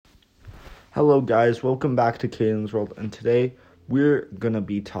Hello guys, welcome back to Caden's World, and today we're going to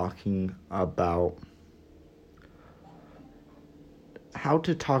be talking about how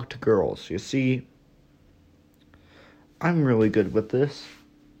to talk to girls. You see, I'm really good with this.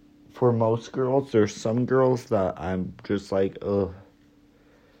 For most girls, there's some girls that I'm just like, ugh.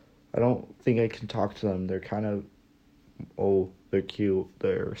 I don't think I can talk to them. They're kind of, they're cute,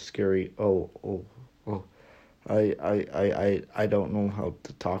 they're scary, oh. I don't know how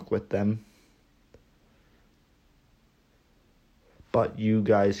to talk with them. But you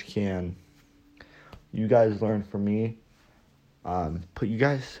guys can. You guys learn from me. But you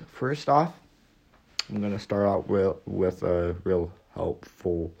guys, first off, I'm going to start out with a real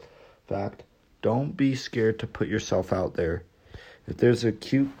helpful fact. Don't be scared to put yourself out there. If there's a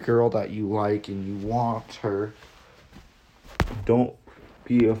cute girl that you like and you want her, don't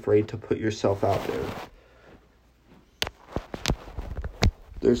be afraid to put yourself out there.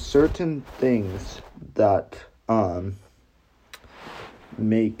 There's certain things that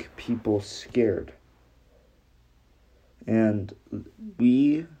make people scared. And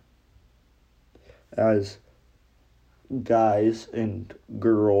we, as guys and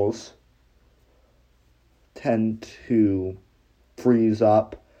girls, tend to freeze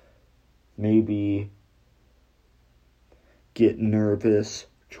up, maybe get nervous,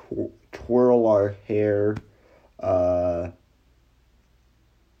 twirl our hair,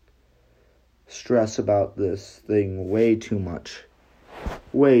 stress about this thing way too much.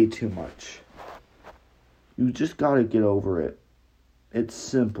 You just gotta get over it. It's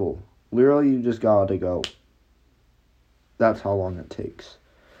simple. Literally, you just gotta go. That's how long it takes.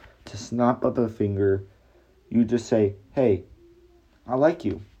 To snap up a finger, you just say, hey, I like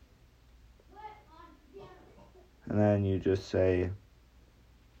you. And then you just say,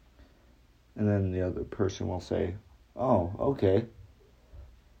 and then the other person will say, oh, okay.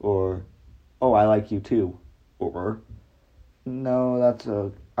 Or, oh, I like you too. Or, no,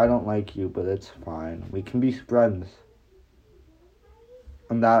 I don't like you, but it's fine. We can be friends.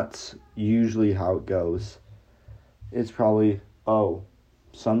 And that's usually how it goes. It's probably,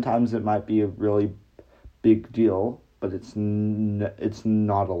 sometimes it might be a really big deal, but it's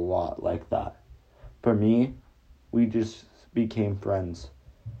not a lot like that. For me, we just became friends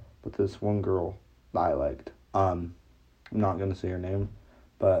with this one girl that I liked. I'm not going to say her name,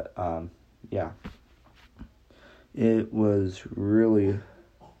 but, yeah. It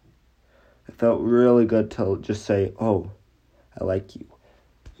felt really good to just say, oh, I like you.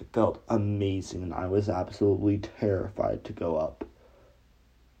 It felt amazing, and I was absolutely terrified to go up.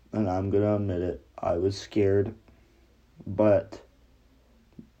 And I'm going to admit it, I was scared, but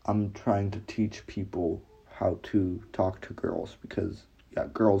I'm trying to teach people how to talk to girls, because, yeah,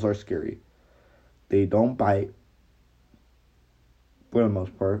 girls are scary. They don't bite, for the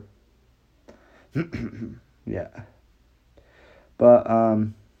most part. Yeah. But,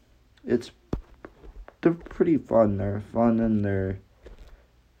 they're pretty fun. They're fun and they're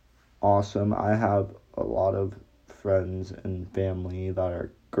awesome. I have a lot of friends and family that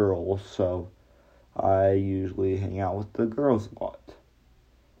are girls, so I usually hang out with the girls a lot.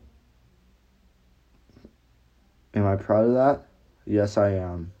 Am I proud of that? Yes, I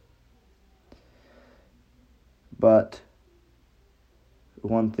am. But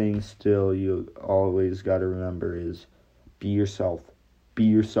one thing still you always got to remember is be yourself. Be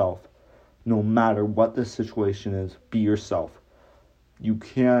yourself. No matter what the situation is, be yourself. You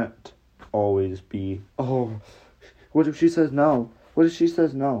can't always be, what if she says no? What if she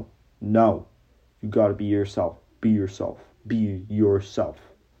says no? No. You gotta be yourself. Be yourself. Be yourself.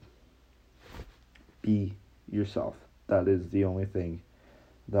 Be yourself. That is the only thing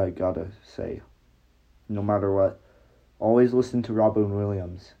that I gotta say. No matter what. Always listen to Robin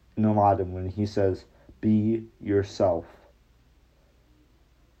Williams in Aladdin when he says, be yourself.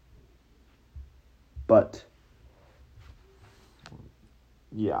 But,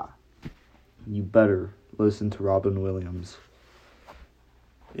 yeah, you better listen to Robin Williams.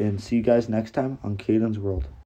 And see you guys next time on Caden's World.